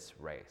this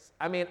race.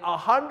 I mean,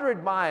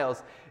 100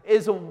 miles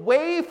is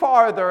way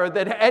farther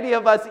than any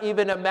of us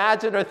even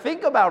imagine or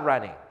think about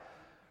running.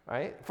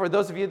 right? For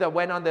those of you that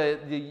went on the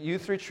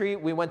youth retreat,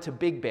 we went to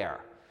Big Bear.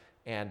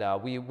 And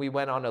we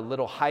went on a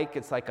little hike.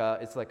 It's like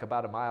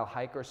about a mile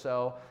hike or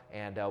so.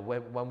 And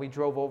when we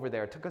drove over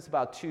there, it took us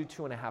about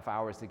 2.5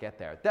 hours to get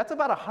there. That's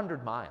about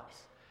 100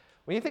 miles.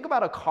 When you think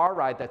about a car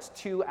ride that's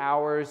 2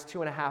 hours,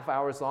 2.5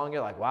 hours long,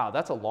 you're like, wow,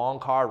 that's a long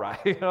car ride.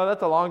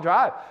 That's a long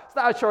drive. It's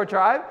not a short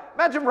drive.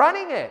 Imagine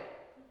running it.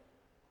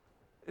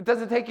 It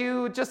doesn't take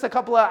you just a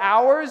couple of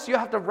hours. You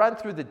have to run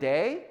through the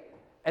day,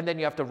 and then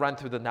you have to run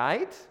through the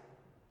night,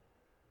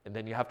 and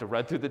then you have to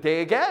run through the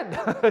day again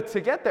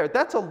to get there.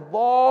 That's a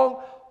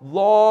long,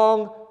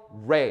 long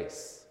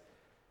race.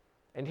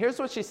 And here's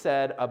what she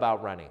said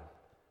about running.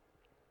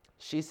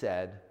 She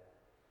said,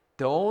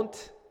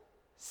 don't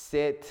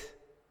sit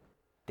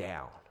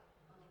down.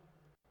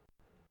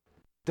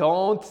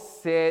 Don't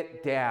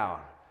sit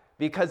down.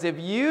 Because if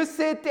you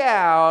sit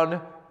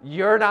down,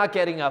 you're not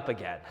getting up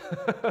again.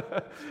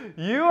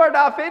 You are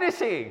not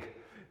finishing.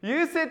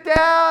 You sit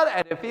down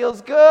and it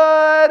feels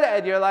good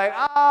and you're like,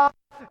 oh.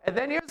 And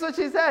then here's what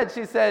she said.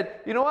 She said,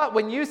 you know what?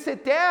 When you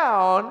sit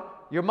down,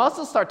 your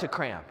muscles start to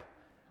cramp.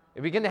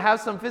 You begin to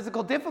have some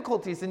physical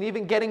difficulties and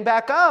even getting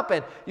back up,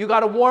 and you got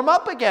to warm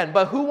up again.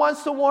 But who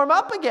wants to warm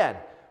up again?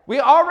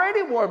 We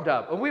already warmed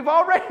up and we've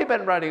already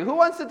been running. Who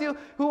wants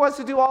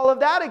to do all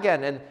of that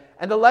again?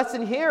 And the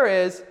lesson here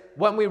is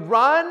when we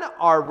run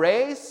our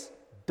race,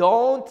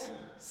 don't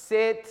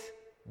sit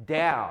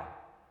down.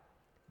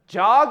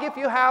 Jog if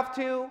you have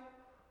to,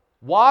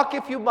 walk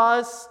if you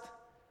must,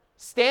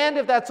 stand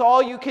if that's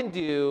all you can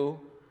do,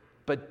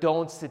 but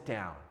don't sit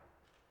down.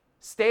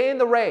 Stay in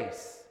the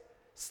race.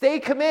 Stay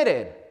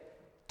committed.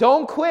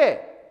 Don't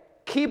quit.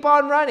 Keep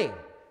on running.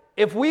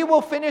 If we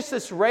will finish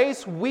this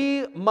race,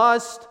 we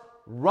must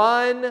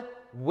run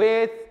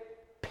with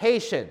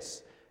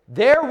patience.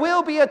 There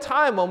will be a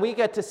time when we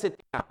get to sit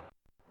down,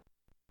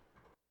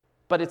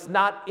 but it's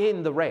not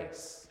in the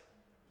race.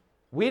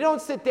 We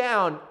don't sit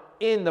down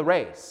in the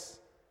race.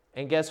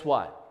 And guess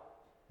what?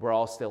 We're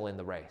all still in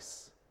the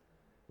race.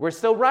 We're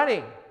still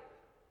running.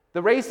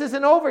 The race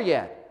isn't over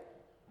yet.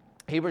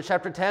 Hebrews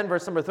chapter 10,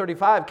 verse number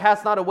 35,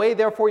 cast not away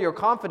therefore your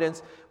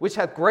confidence, which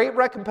hath great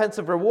recompense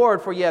of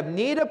reward, for ye have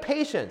need of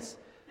patience.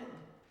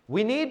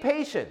 We need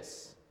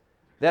patience,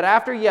 that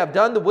after ye have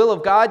done the will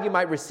of God, you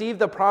might receive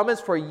the promise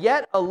for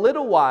yet a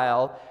little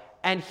while,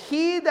 and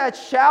he that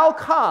shall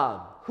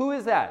come, who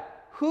is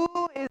that? Who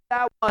is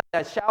that one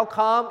that shall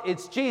come?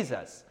 It's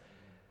Jesus.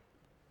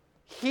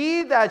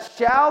 He that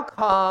shall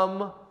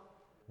come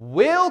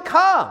will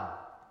come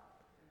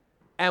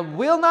and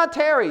will not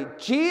tarry.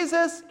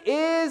 Jesus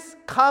is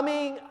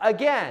coming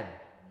again.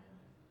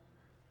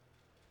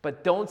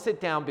 But don't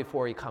sit down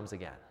before he comes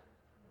again.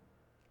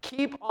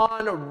 Keep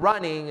on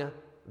running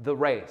the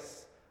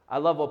race. I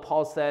love what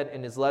Paul said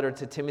in his letter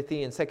to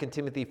Timothy in 2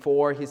 Timothy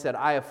 4. He said,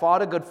 I have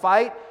fought a good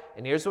fight.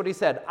 And here's what he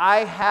said. I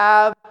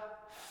have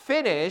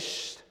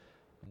finished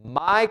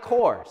my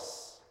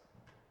course.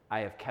 I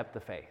have kept the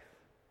faith.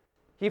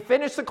 He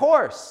finished the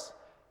course.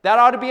 That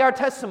ought to be our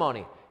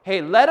testimony.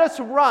 Hey, let us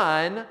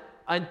run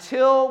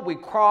until we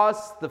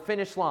cross the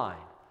finish line.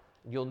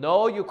 You'll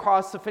know you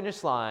cross the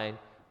finish line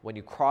when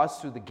you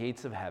cross through the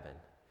gates of heaven.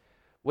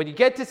 When you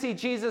get to see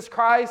Jesus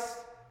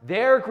Christ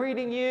there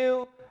greeting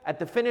you at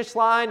the finish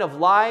line of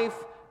life,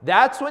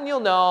 that's when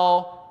you'll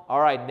know, all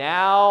right,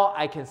 now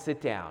I can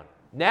sit down.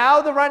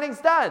 Now the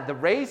running's done. The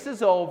race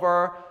is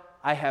over.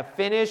 I have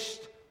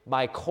finished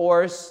my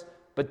course,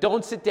 but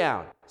don't sit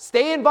down.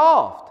 Stay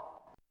involved.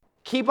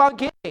 Keep on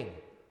giving.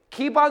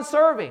 Keep on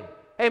serving.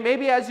 Hey,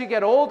 maybe as you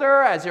get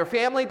older, as your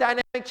family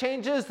dynamic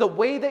changes, the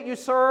way that you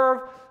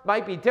serve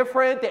might be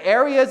different. The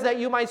areas that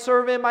you might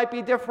serve in might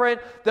be different.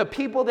 The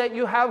people that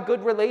you have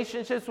good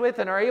relationships with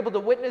and are able to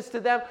witness to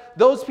them,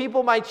 those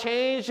people might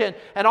change, and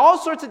all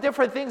sorts of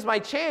different things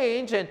might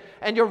change, and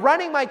your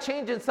running might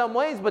change in some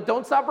ways, but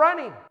don't stop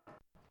running.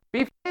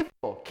 Be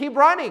faithful. Keep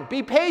running.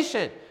 Be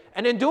patient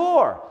and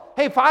endure.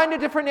 Hey, find a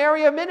different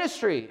area of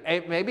ministry. Hey,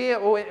 maybe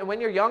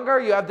when you're younger,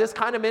 you have this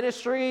kind of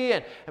ministry,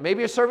 and maybe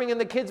you're serving in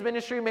the kids'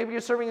 ministry, maybe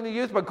you're serving in the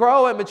youth, but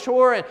grow and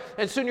mature,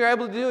 and soon you're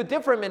able to do a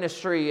different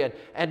ministry,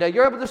 and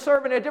you're able to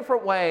serve in a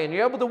different way, and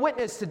you're able to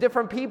witness to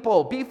different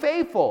people. Be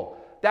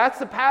faithful. That's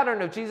the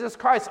pattern of Jesus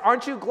Christ.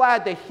 Aren't you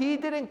glad that he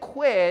didn't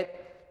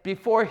quit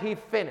before he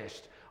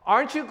finished?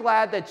 Aren't you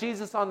glad that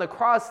Jesus on the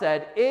cross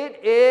said, it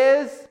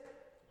is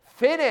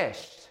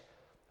finished.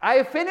 I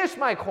have finished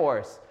my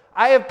course.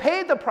 I have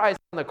paid the price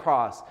on the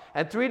cross,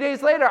 and 3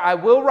 days later, I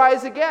will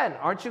rise again.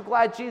 Aren't you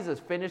glad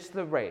Jesus finished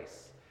the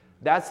race?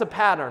 That's the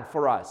pattern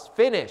for us.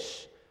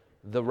 Finish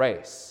the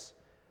race.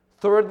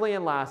 Thirdly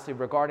and lastly,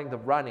 regarding the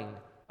running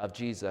of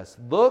Jesus,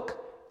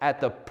 look at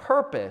the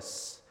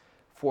purpose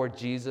for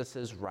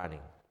Jesus'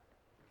 running.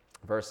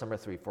 Verse number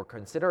 3, for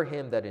consider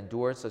him that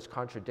endures such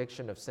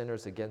contradiction of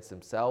sinners against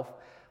himself,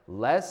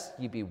 lest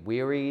ye be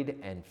wearied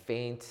and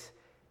faint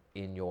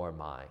in your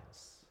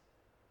minds.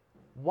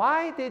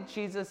 Why did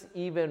Jesus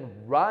even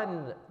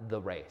run the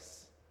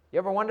race? You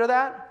ever wonder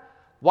that?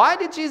 Why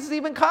did Jesus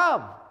even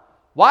come?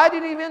 Why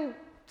did he even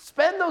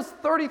spend those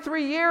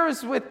 33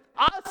 years with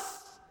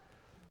us,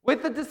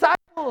 with the disciples?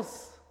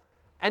 miles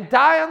and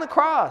die on the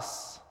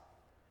cross.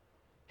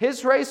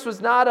 His race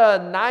was not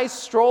a nice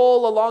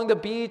stroll along the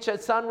beach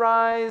at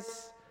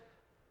sunrise.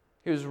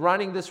 He was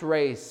running this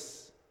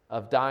race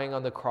of dying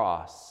on the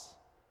cross.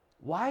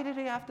 Why did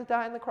he have to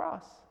die on the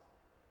cross?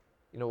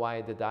 You know why he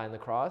had to die on the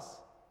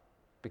cross?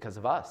 Because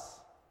of us.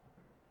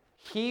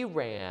 He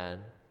ran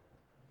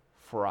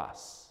for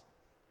us.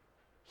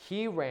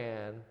 He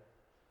ran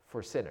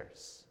for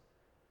sinners.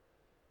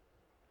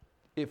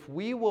 If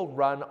we will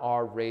run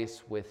our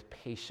race with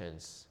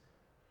patience,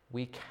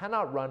 we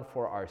cannot run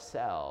for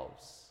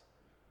ourselves.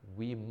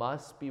 We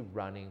must be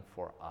running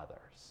for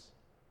others.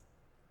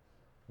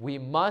 We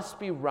must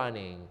be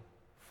running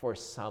for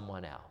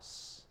someone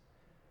else.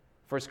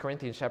 1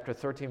 Corinthians chapter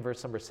 13,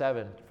 verse number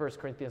 7. 1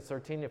 Corinthians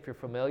 13, if you're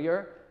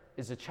familiar,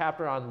 is a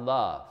chapter on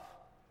love.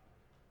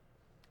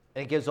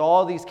 And it gives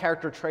all these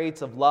character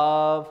traits of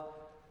love.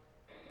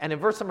 And in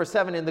verse number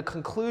 7, in the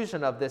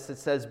conclusion of this, it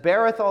says,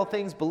 beareth all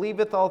things,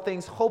 believeth all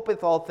things,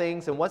 hopeth all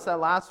things. And what's that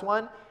last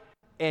one?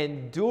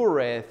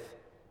 Endureth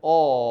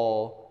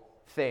all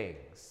things.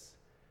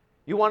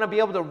 You want to be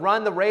able to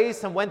run the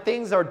race, and when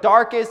things are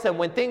darkest and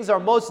when things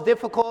are most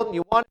difficult, and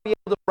you want to be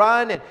able to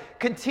run and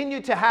continue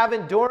to have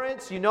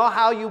endurance, you know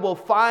how you will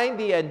find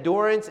the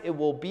endurance? It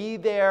will be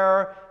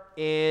there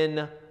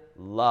in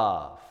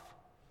love.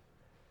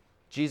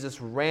 Jesus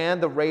ran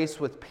the race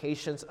with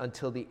patience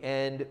until the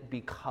end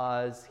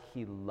because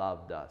he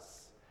loved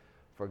us.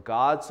 For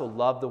God so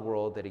loved the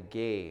world that he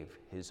gave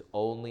his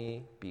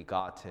only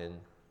begotten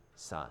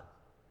Son.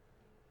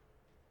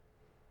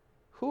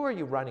 Who are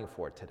you running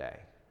for today?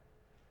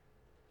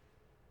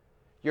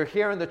 You're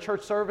here in the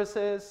church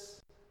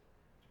services.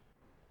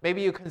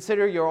 Maybe you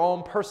consider your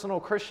own personal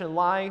Christian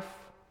life.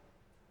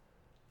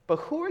 But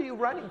who are you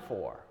running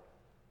for?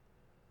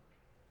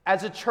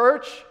 As a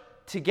church,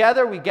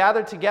 together, we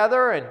gather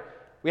together, and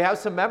we have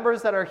some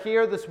members that are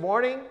here this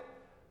morning.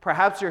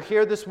 Perhaps you're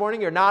here this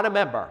morning, you're not a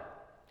member.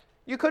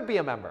 You could be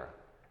a member.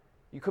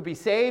 You could be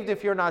saved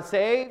if you're not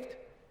saved.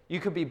 You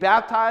could be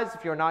baptized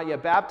if you're not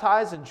yet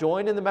baptized and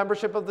join in the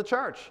membership of the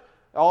church.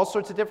 All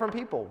sorts of different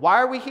people.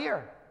 Why are we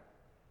here?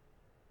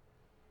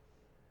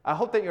 I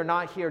hope that you're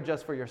not here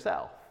just for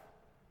yourself.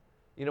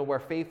 You know where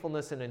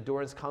faithfulness and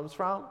endurance comes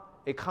from?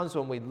 It comes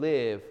when we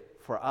live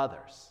for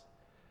others.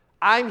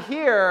 I'm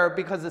here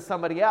because of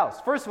somebody else.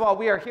 First of all,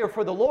 we are here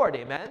for the Lord,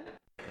 amen?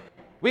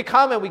 We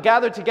come and we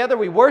gather together,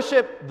 we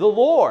worship the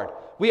Lord.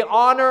 We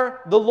honor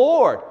the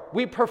Lord.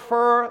 We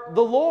prefer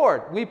the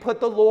Lord. We put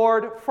the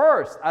Lord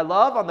first. I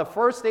love on the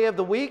first day of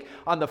the week,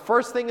 on the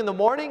first thing in the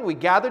morning, we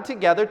gather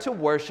together to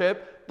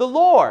worship the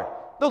Lord.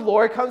 The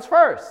Lord comes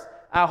first.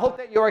 I hope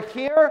that you're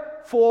here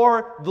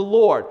for the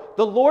Lord.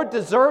 The Lord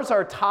deserves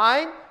our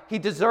time. He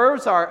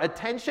deserves our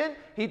attention.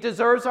 He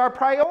deserves our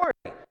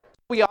priority.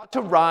 We ought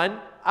to run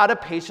out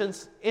of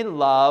patience in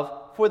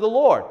love for the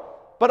Lord,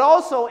 but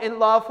also in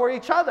love for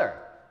each other.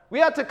 We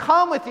have to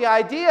come with the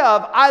idea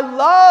of, I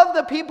love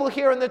the people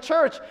here in the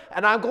church,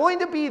 and I'm going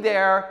to be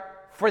there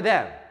for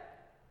them.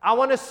 I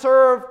want to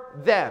serve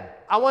them.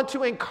 I want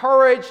to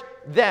encourage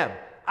them.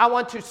 I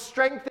want to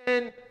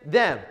strengthen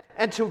them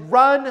and to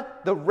run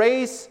the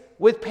race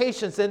with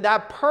patience, and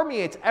that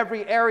permeates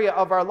every area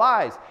of our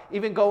lives,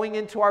 even going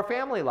into our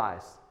family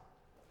lives.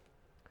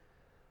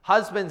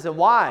 Husbands and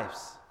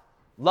wives,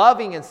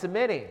 loving and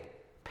submitting,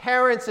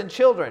 parents and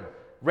children,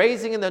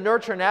 raising in the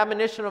nurture and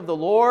admonition of the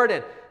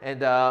Lord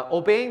and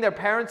obeying their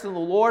parents in the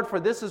Lord, for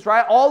this is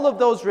right. All of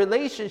those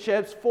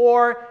relationships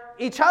for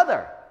each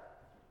other,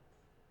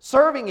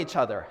 serving each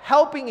other,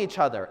 helping each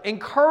other,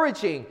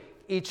 encouraging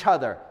each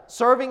other,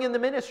 serving in the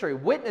ministry,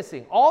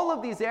 witnessing. All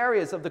of these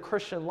areas of the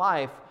Christian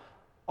life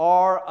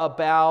are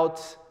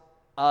about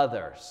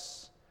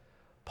others.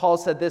 Paul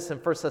said this in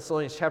 1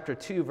 Thessalonians chapter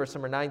 2, verse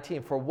number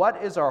 19, for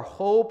what is our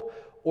hope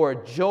or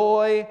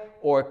joy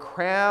or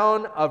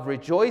crown of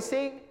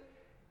rejoicing?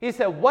 He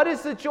said, what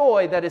is the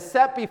joy that is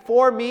set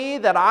before me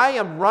that I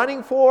am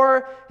running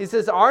for? He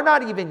says, are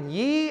not even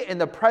ye in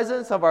the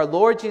presence of our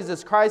Lord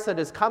Jesus Christ that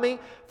is coming?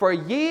 For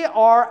ye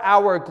are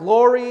our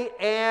glory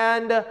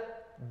and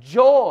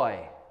joy.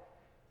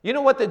 You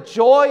know what the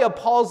joy of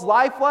Paul's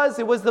life was?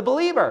 It was the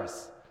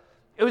believers.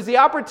 It was the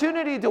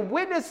opportunity to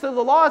witness to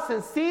the lost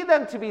and see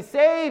them to be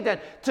saved and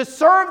to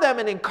serve them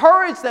and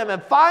encourage them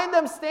and find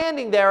them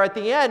standing there at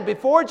the end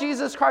before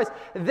Jesus Christ.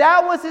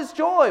 That was his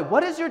joy.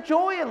 What is your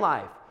joy in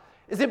life?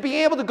 Is it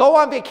being able to go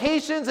on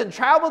vacations and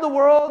travel the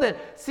world and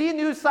see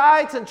new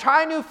sights and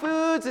try new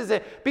foods? Is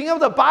it being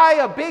able to buy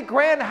a big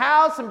grand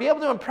house and be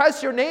able to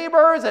impress your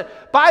neighbors and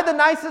buy the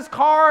nicest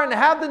car and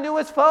have the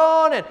newest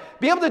phone and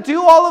be able to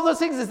do all of those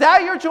things? Is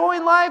that your joy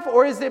in life?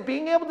 Or is it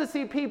being able to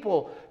see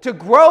people to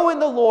grow in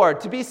the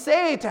Lord, to be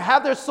saved, to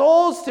have their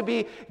souls to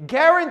be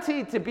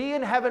guaranteed to be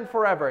in heaven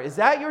forever? Is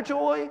that your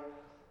joy?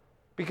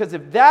 Because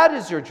if that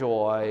is your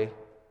joy,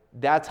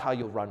 that's how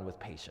you'll run with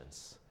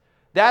patience.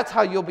 That's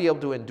how you'll be able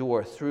to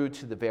endure through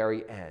to the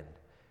very end.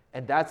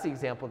 And that's the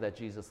example that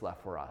Jesus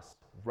left for us.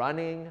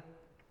 Running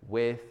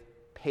with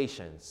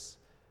patience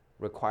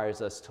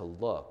requires us to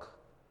look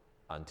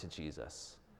unto Jesus.